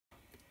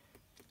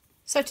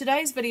So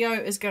today's video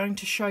is going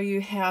to show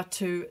you how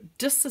to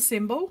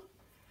disassemble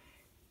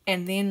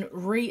and then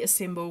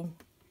reassemble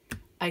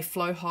a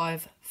Flow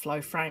Hive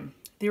Flow Frame.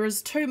 There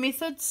is two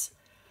methods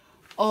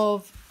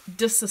of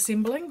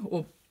disassembling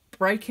or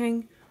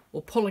breaking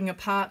or pulling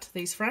apart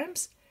these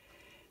frames.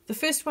 The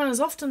first one is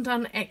often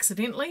done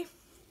accidentally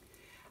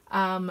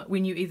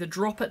when you either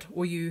drop it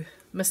or you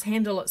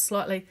mishandle it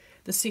slightly.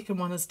 The second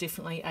one is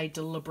definitely a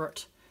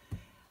deliberate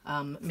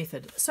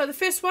method. So the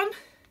first one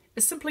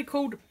is simply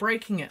called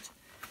breaking it.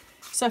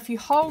 So if you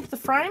hold the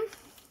frame,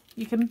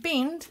 you can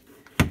bend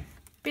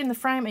the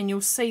frame and you'll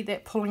see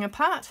that pulling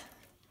apart.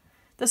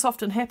 This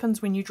often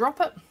happens when you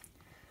drop it,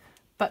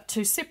 but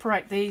to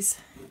separate these,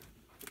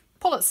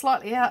 pull it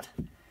slightly out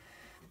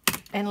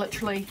and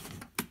literally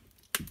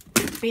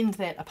bend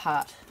that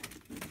apart.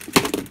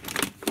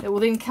 It will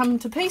then come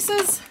to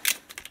pieces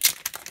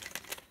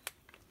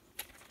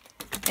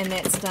and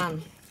that's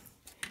done.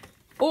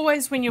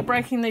 Always when you're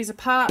breaking these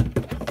apart,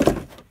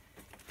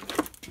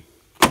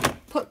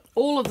 put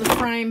all of the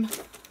frame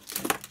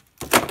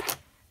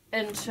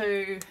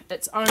into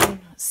its own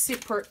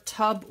separate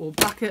tub or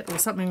bucket or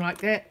something like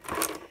that,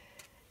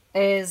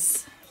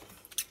 as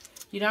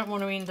you don't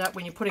want to end up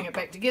when you're putting it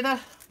back together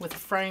with a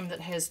frame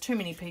that has too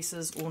many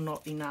pieces or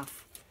not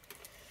enough.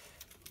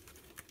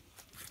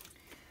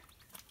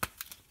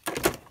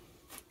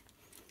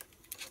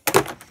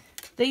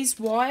 These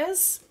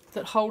wires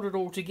that hold it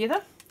all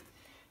together,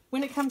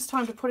 when it comes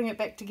time to putting it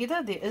back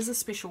together, there is a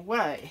special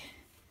way.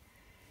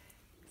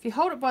 If you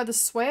hold it by the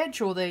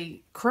swedge or the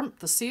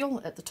crimp, the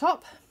seal at the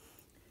top,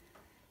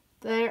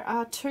 there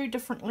are two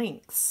different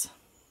lengths.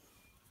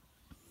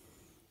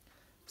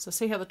 So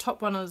see how the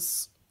top one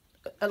is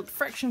a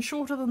fraction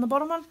shorter than the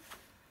bottom one?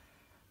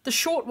 The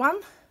short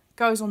one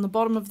goes on the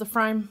bottom of the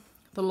frame,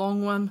 the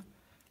long one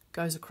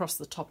goes across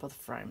the top of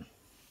the frame.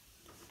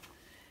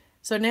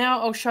 So now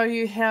I'll show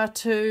you how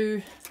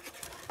to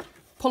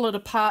pull it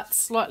apart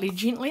slightly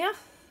gentler,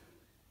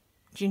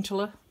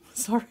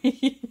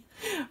 sorry,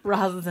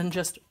 rather than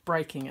just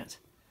breaking it.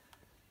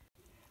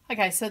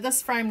 Okay, so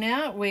this frame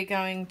now we're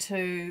going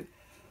to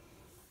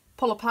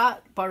pull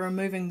apart by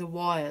removing the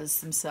wires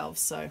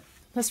themselves. So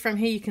this frame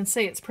here, you can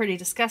see it's pretty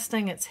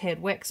disgusting. It's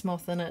had wax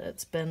moth in it,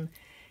 it's been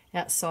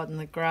outside in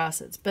the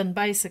grass, it's been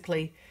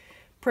basically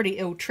pretty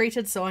ill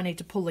treated, so I need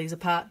to pull these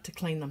apart to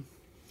clean them.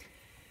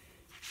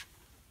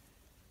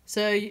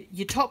 So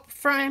your top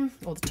frame,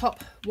 or the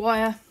top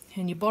wire,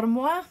 and your bottom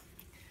wire.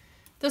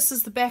 This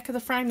is the back of the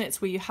frame,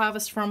 that's where you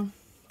harvest from.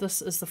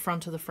 This is the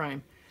front of the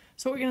frame.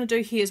 So what we're going to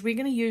do here is we're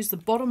going to use the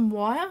bottom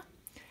wire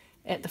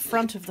at the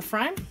front of the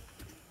frame.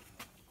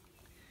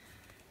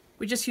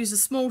 We just use a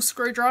small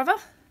screwdriver,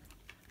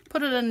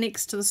 put it in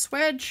next to the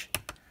swedge,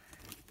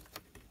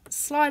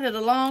 slide it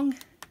along,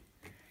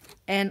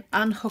 and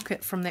unhook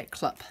it from that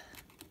clip.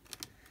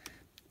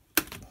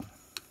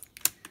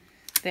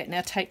 That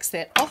now takes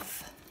that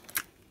off.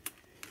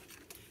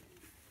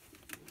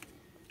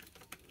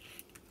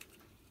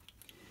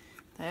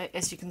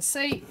 As you can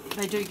see,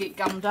 they do get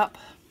gummed up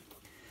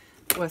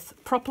with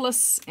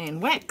propolis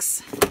and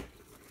wax.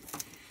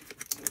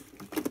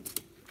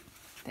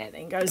 That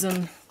then goes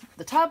in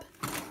the tub,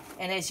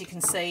 and as you can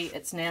see,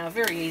 it's now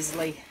very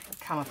easily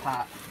come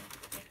apart.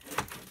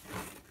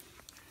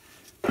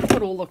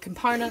 Put all the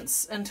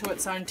components into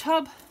its own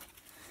tub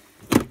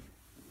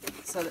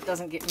so that it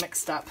doesn't get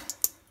mixed up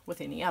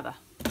with any other.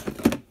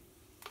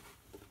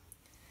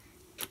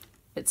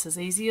 It's as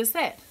easy as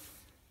that.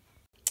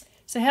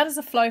 So how does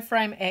a flow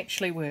frame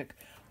actually work?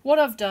 What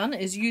I've done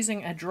is,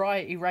 using a dry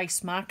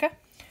erase marker,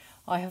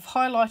 I have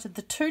highlighted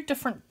the two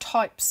different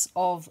types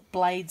of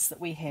blades that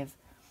we have.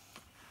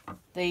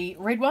 The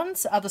red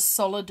ones are the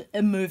solid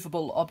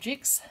immovable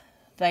objects.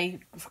 They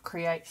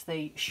create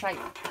the shape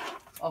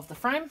of the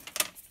frame.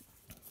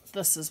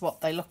 This is what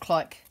they look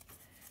like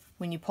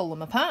when you pull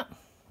them apart.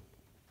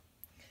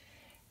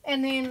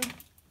 And then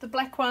the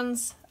black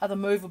ones are the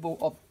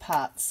movable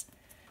parts,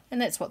 and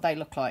that's what they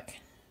look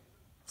like.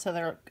 So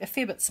they're a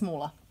fair bit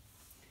smaller.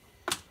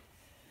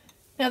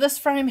 Now this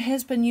frame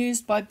has been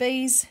used by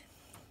bees.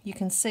 You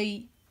can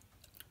see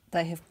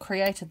they have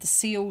created the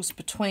seals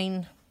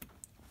between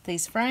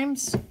these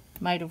frames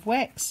made of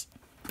wax.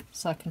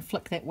 So I can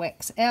flick that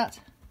wax out.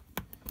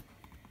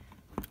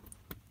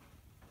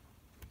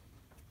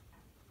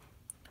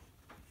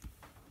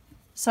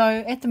 So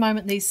at the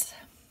moment these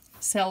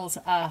cells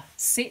are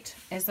set,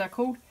 as they're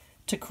called.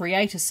 To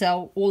create a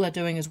cell, all they're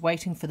doing is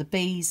waiting for the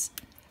bees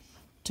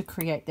to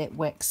create that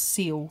wax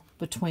seal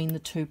between the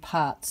two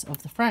parts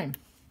of the frame.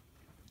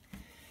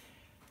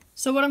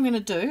 So what I'm going to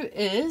do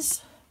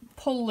is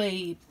pull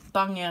the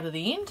bung out of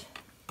the end,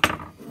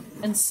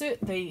 insert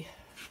the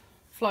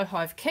Flow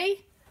Hive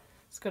key.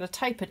 It's got a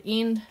tapered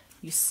end.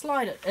 You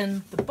slide it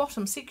in the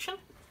bottom section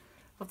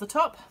of the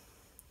top.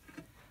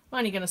 I'm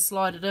only going to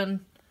slide it in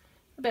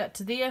about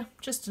to there,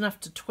 just enough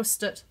to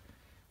twist it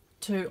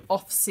to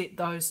offset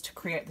those to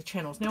create the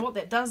channels. Now what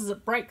that does is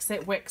it breaks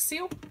that wax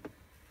seal,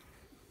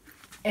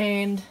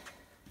 and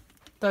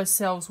those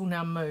cells will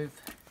now move.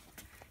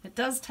 It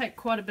does take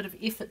quite a bit of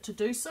effort to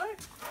do so,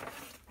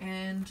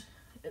 and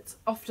it's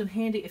often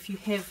handy if you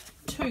have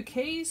two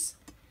keys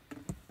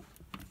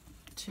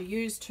to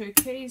use two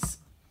keys.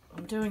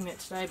 I'm doing that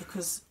today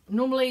because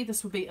normally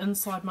this would be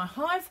inside my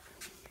hive,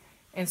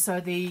 and so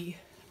the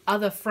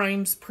other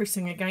frames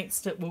pressing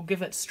against it will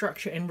give it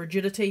structure and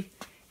rigidity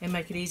and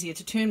make it easier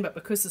to turn, but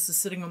because this is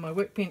sitting on my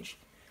workbench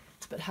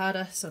it's a bit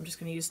harder, so I'm just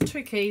going to use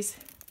two keys,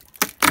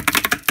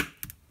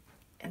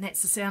 and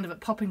that's the sound of it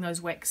popping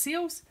those wax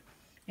seals.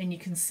 And you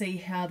can see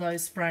how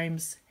those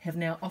frames have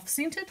now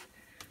off-centered,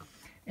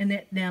 and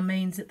that now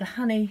means that the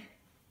honey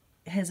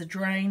has a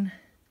drain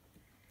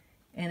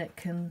and it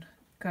can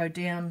go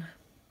down,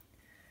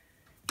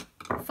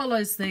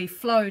 follows the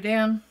flow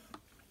down,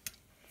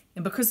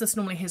 and because this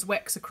normally has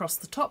wax across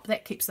the top,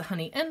 that keeps the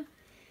honey in,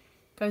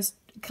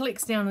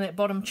 collects down in that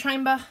bottom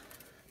chamber,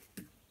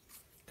 and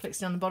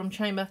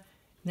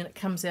then it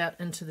comes out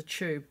into the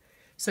tube.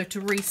 So to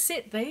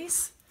reset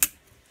these,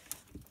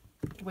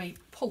 we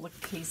pull the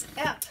keys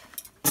out,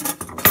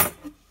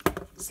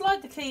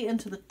 slide the key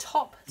into the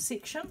top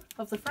section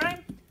of the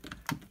frame,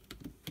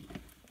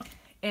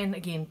 and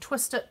again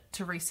twist it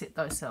to reset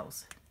those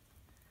cells.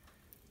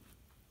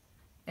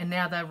 And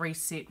now they're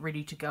reset,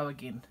 ready to go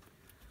again.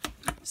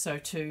 So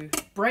to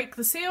break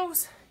the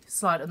seals,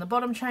 slide in the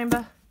bottom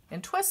chamber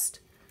and twist.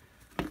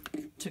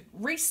 To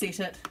reset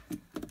it,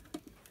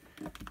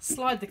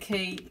 slide the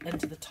key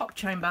into the top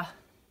chamber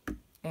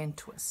and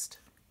twist.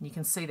 And you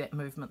can see that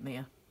movement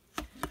there.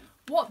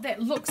 What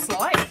that looks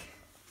like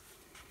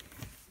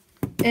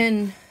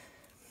in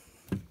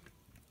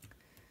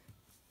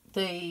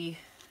the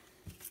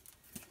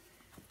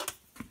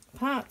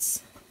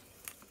parts.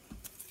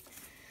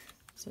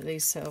 So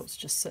these cells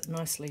just sit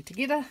nicely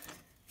together.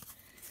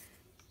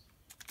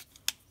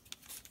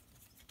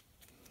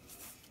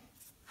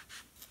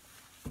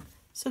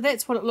 So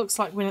that's what it looks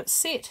like when it's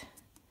set.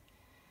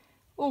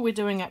 All we're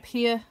doing up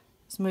here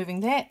is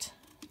moving that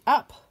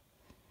up,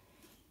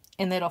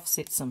 and that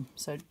offsets them.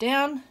 So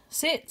down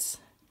sets,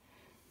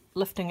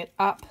 lifting it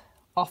up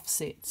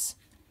offsets.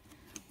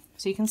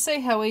 So you can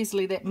see how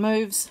easily that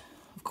moves,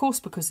 of course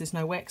because there's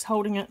no wax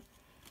holding it,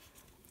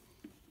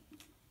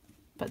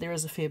 but there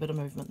is a fair bit of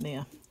movement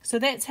there. So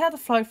that's how the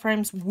flow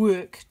frames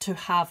work to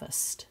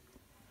harvest.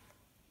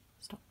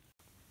 Stop.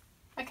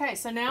 Okay,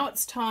 so now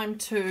it's time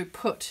to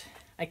put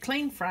a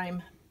clean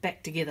frame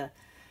back together.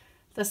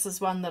 This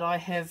is one that I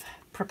have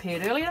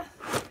prepared earlier.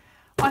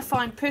 I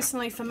find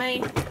personally for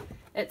me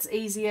it's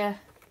easier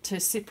to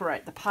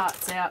separate the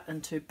parts out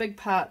into big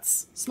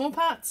parts, small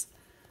parts,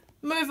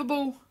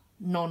 movable,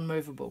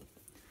 non-movable.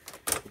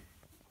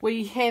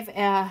 We have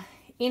our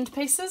end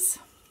pieces.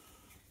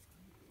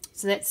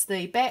 So that's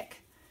the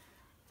back,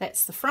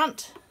 that's the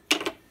front,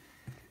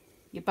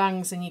 your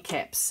bungs and your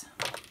caps.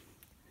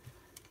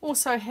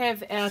 Also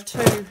have our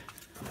two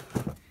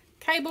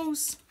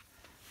cables.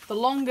 The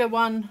longer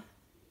one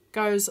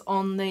goes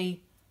on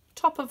the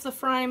top of the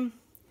frame,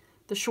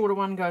 the shorter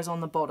one goes on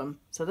the bottom.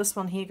 So this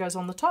one here goes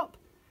on the top,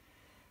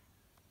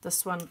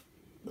 this one,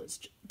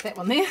 that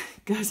one there,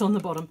 goes on the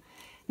bottom.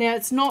 Now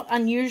it's not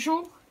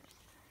unusual,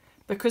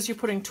 because you're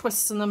putting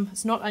twists in them,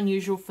 it's not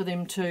unusual for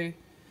them to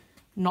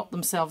knot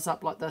themselves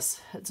up like this.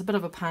 It's a bit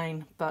of a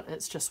pain, but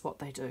it's just what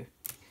they do.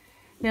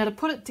 Now to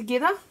put it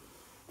together,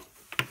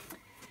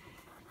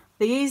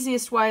 the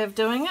easiest way of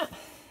doing it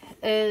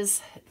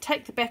is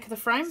take the back of the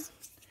frame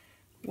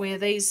where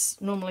these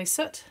normally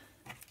sit,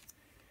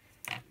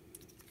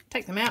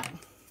 take them out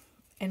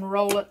and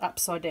roll it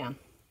upside down.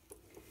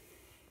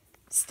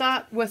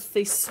 Start with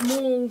the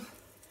small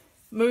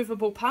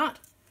movable part.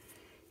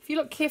 If you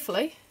look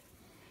carefully,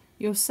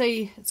 you'll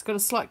see it's got a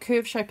slight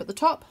curve shape at the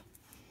top,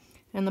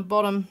 and the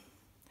bottom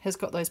has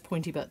got those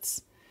pointy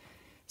bits.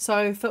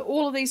 So for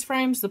all of these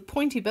frames, the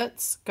pointy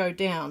bits go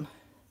down.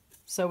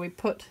 So we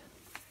put,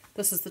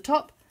 this is the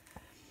top,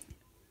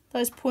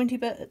 those pointy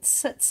bits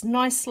sits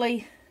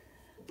nicely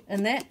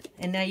in that,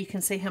 and now you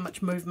can see how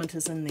much movement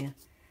is in there.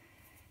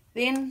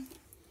 Then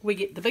we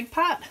get the big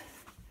part,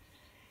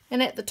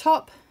 and at the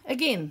top,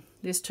 again,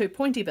 there's two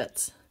pointy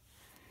bits.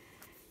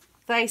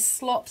 They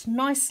slot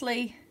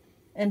nicely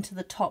into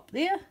the top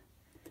there,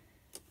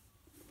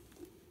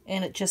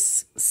 and it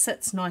just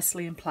sits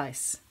nicely in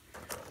place.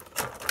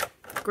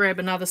 Grab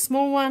another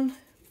small one,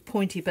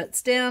 pointy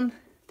bits down,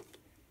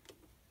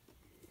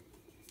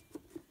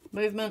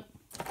 movement,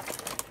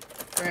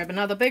 grab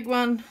another big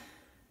one,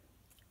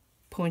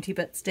 pointy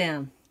bits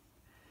down.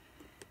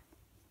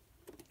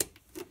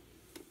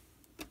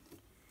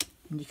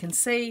 And you can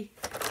see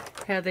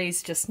how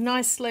these just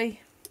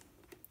nicely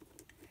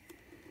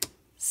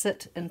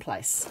sit in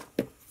place.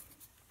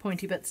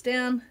 Pointy bits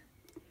down,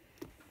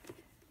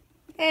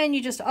 and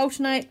you just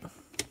alternate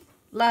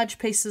large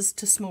pieces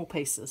to small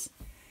pieces.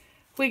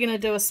 We're going to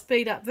do a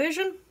speed up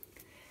version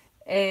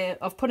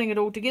of putting it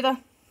all together,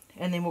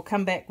 and then we'll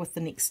come back with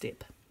the next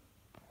step.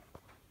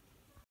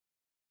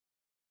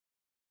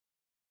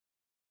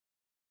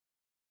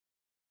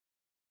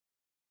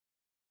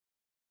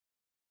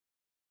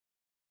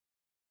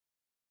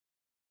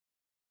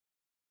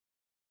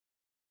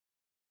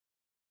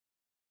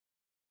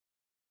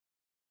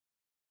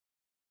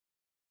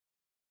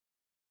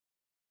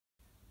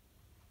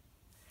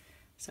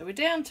 So we're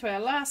down to our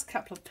last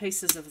couple of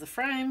pieces of the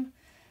frame.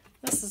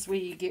 This is where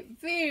you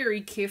get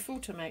very careful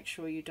to make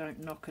sure you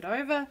don't knock it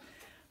over.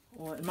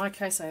 Or in my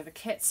case, I have a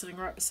cat sitting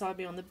right beside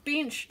me on the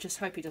bench. Just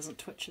hope he doesn't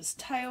twitch his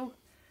tail.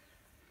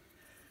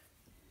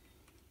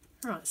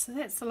 Right, so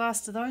that's the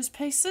last of those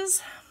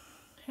pieces.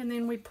 And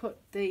then we put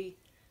the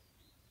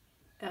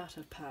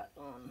outer part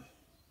on.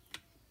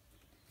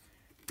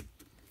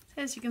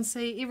 As you can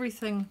see,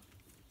 everything,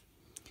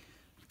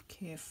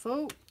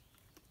 careful,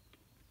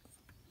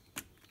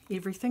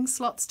 everything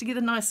slots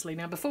together nicely.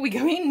 Now before we go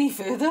any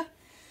further,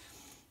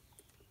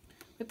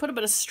 we put a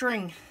bit of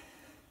string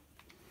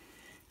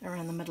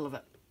around the middle of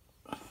it,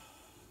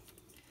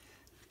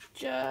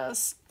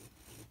 just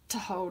to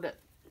hold it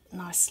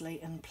nicely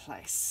in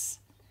place.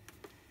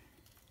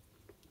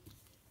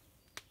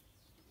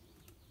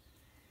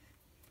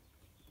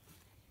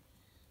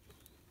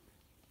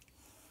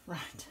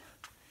 Right.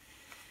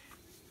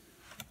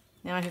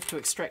 Now I have to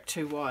extract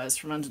 2 wires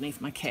from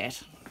underneath my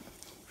cat.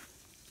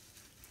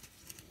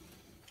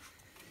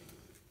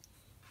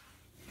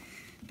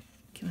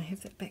 Can I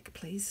have that back,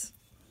 please?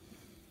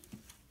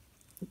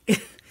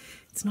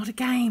 It's not a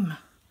game.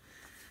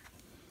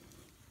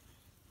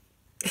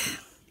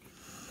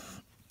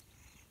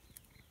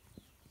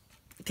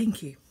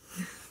 Thank you.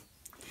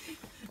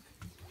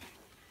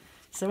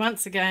 So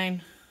once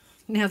again,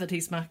 now that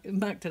he's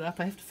marked it up,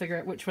 I have to figure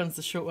out which one's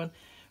the short one.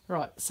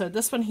 Right, so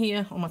this one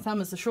here on my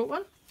thumb is the short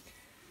one.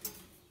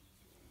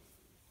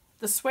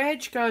 The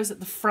swage goes at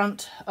the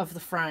front of the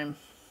frame.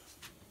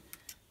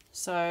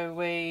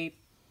 So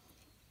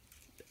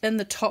in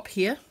the top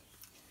here,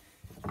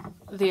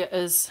 there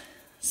is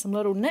some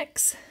little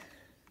nicks.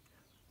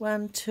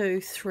 1,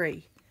 2,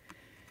 3.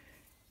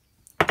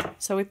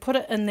 So we put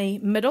it in the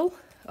middle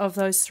of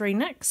those 3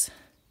 nicks.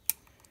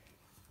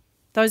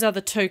 Those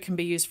other 2 can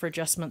be used for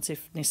adjustments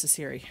if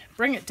necessary.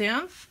 Bring it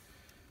down,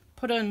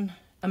 put in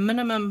a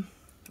minimum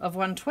of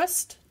 1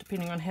 twist,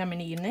 depending on how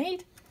many you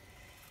need.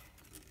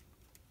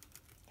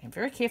 And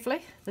very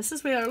carefully, this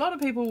is where a lot of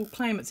people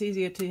claim it's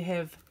easier to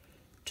have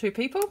 2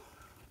 people,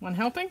 1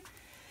 helping.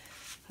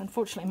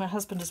 Unfortunately, my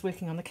husband is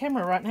working on the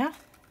camera right now.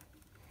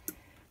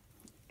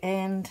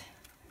 And,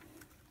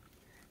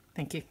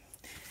 thank you,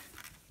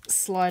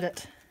 slide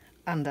it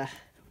under.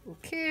 We'll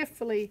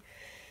carefully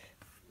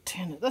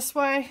turn it this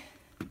way.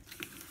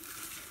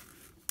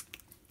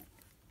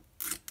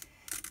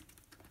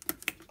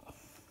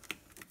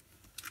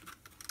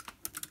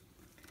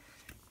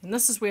 And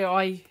this is where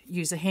I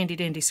use a handy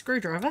dandy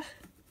screwdriver.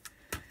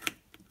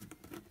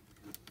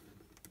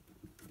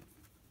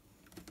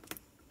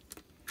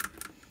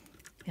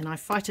 And I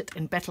fight it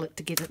and battle it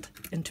to get it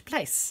into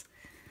place.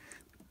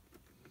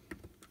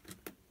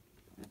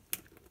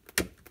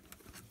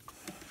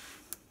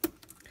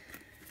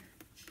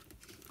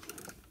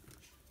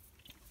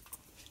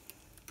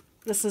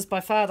 This is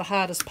by far the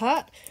hardest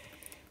part.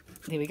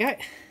 There we go.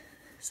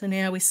 So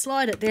now we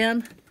slide it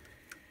down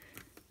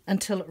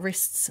until it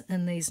rests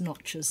in these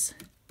notches.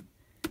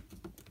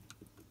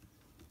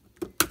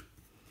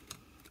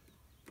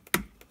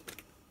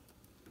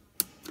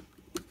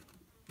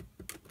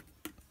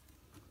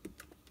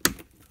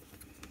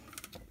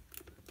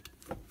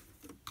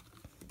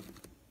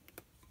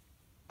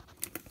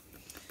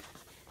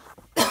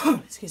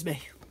 Excuse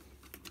me.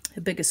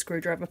 A bigger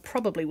screwdriver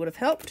probably would have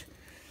helped.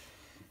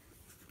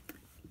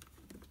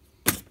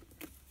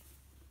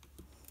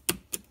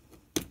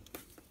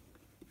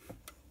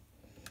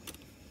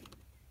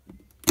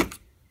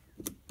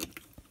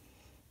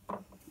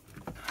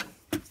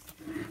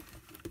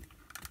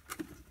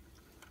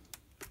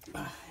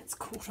 It's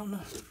caught on the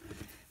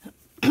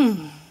there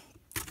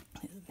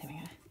we go.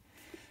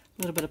 A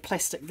little bit of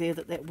plastic there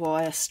that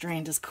wire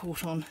strand is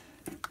caught on.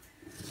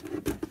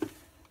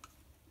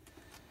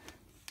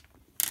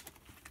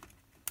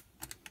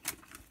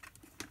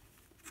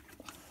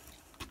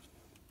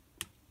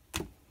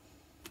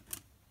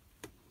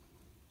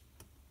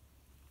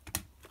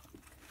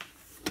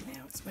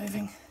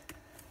 Moving,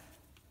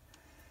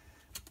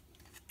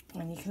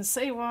 and you can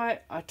see why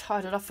I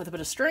tied it off with a bit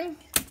of string.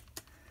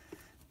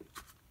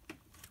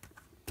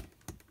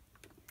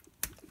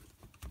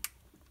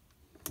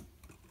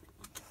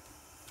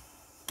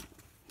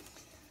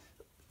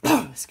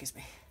 Excuse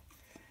me.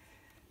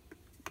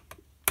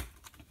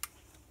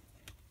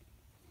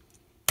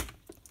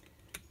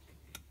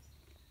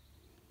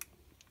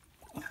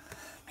 Oh,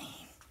 man.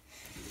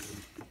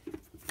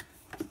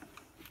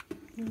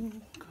 Oh,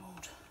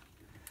 God.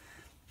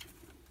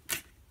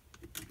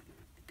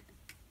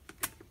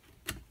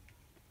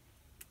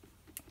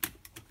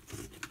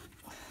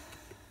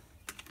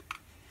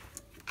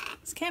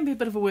 Can be a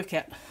bit of a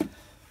workout.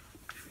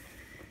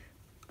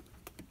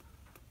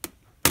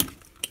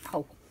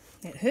 Oh,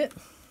 that hurt.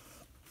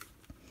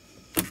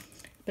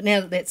 But now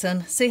that that's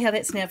in, see how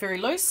that's now very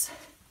loose?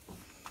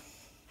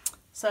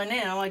 So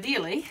now,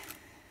 ideally,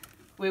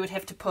 we would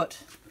have to put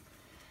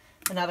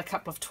another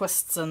couple of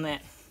twists in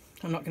that.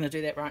 I'm not going to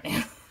do that right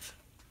now.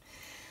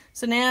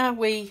 So now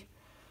we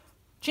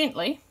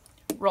gently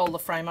roll the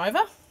frame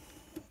over.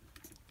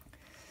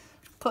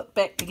 put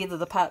back together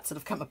the parts that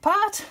have come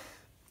apart,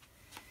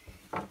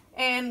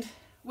 and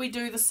we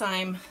do the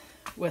same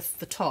with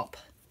the top.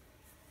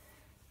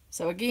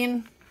 So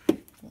again,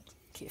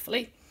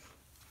 carefully,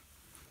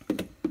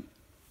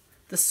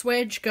 the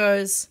swedge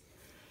goes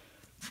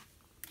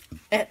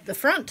at the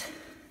front,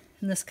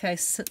 in this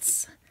case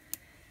sits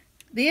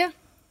there.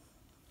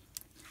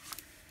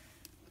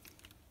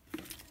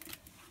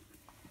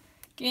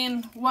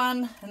 Again,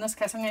 one, in this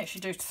case I'm going to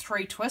actually do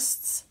 3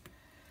 twists.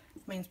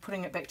 It means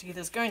putting it back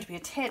together is going to be a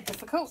tad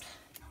difficult.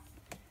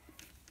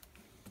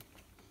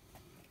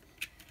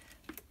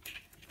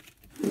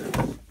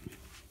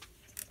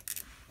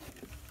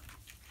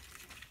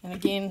 And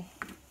again,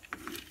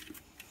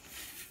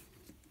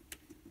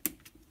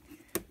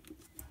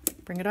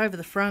 bring it over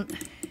the front.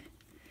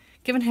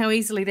 Given how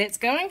easily that's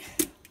going,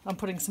 I'm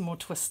putting some more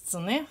twists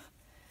in there.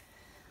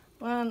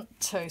 1,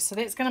 2, so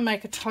that's going to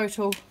make a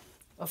total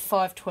of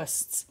 5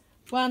 twists.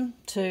 1,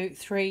 2,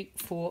 3,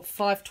 4,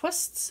 5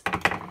 twists.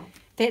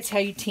 That's how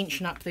you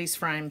tension up these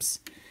frames.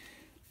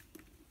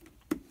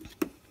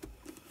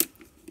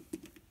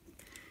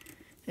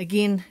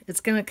 Again,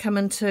 it's going to come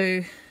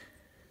into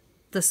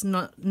this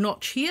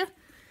notch here.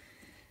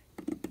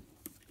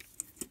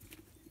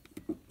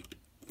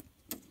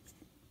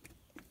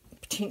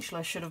 Potentially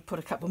I should have put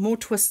a couple more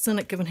twists in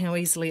it given how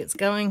easily it's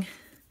going.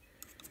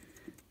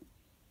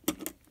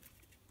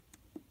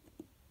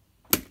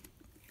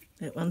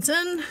 That one's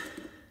in,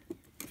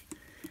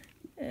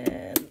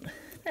 and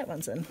that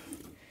one's in.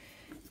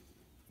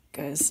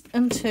 Goes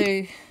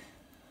into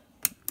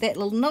that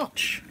little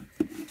notch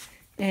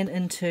and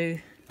into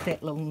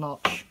that little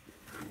notch.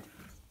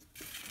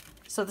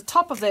 So the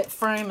top of that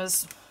frame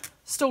is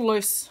still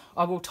loose.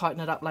 I will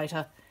tighten it up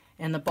later,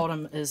 and the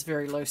bottom is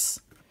very loose,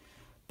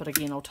 but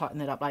again I'll tighten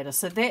that up later.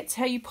 So that's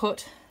how you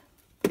put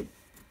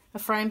a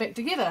frame back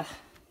together.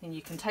 And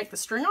you can take the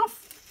string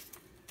off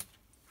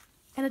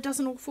and it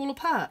doesn't all fall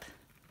apart.